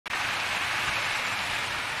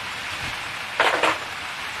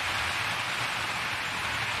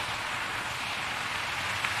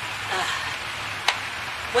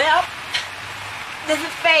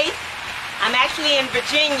actually in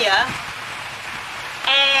Virginia,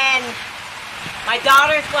 and my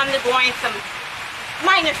daughter's undergoing some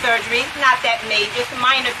minor surgery, not that major, some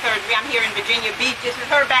minor surgery. I'm here in Virginia Beach. This is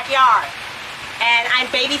her backyard. And I'm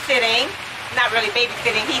babysitting, not really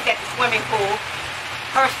babysitting, he's at the swimming pool.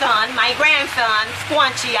 Her son, my grandson,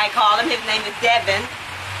 Squunchy I call him, his name is Devin.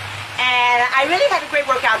 And I really had a great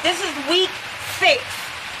workout. This is week 6,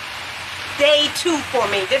 day 2 for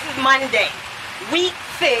me. This is Monday, week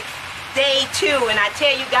 6, day 2. And I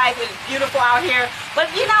tell you guys, it's beautiful out here.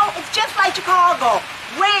 But you know, it's just like Chicago.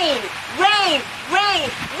 Rain, rain,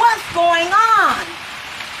 rain. What's going on?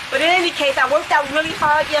 But in any case, I worked out really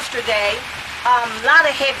hard yesterday. A lot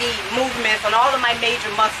of heavy movements on all of my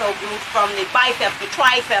major muscle groups, from the biceps, the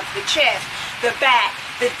triceps, the chest, the back,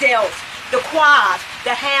 the delts, the quads,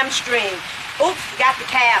 the hamstring. Oops, got the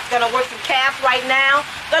calves. Gonna work some calves right now.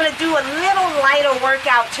 Gonna do a little lighter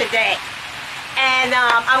workout today. And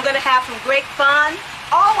I'm gonna have some great fun.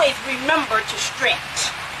 Always remember to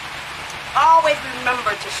stretch. Always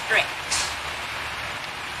remember to stretch.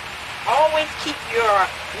 Always keep your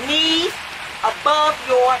knees above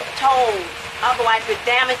your toes. Otherwise, you'll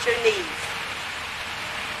damage your knees.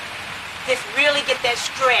 Just really get that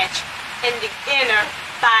stretch in the inner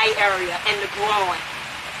thigh area and the groin.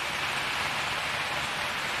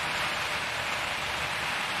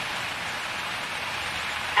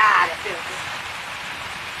 Ah, that feels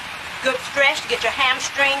good. Good stretch to get your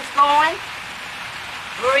hamstrings going.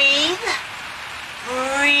 Breathe.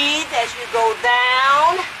 Breathe as you go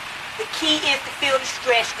down. The key is to feel the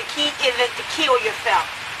stretch. The key isn't to kill yourself.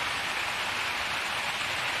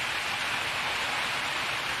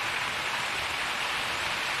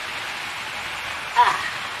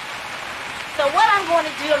 So what I'm going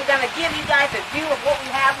to do, I'm going to give you guys a view of what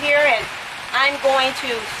we have here, and I'm going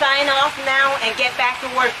to sign off now and get back to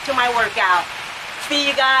work, to my workout. See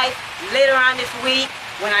you guys later on this week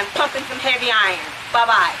when I'm pumping some heavy iron.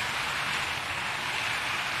 Bye-bye.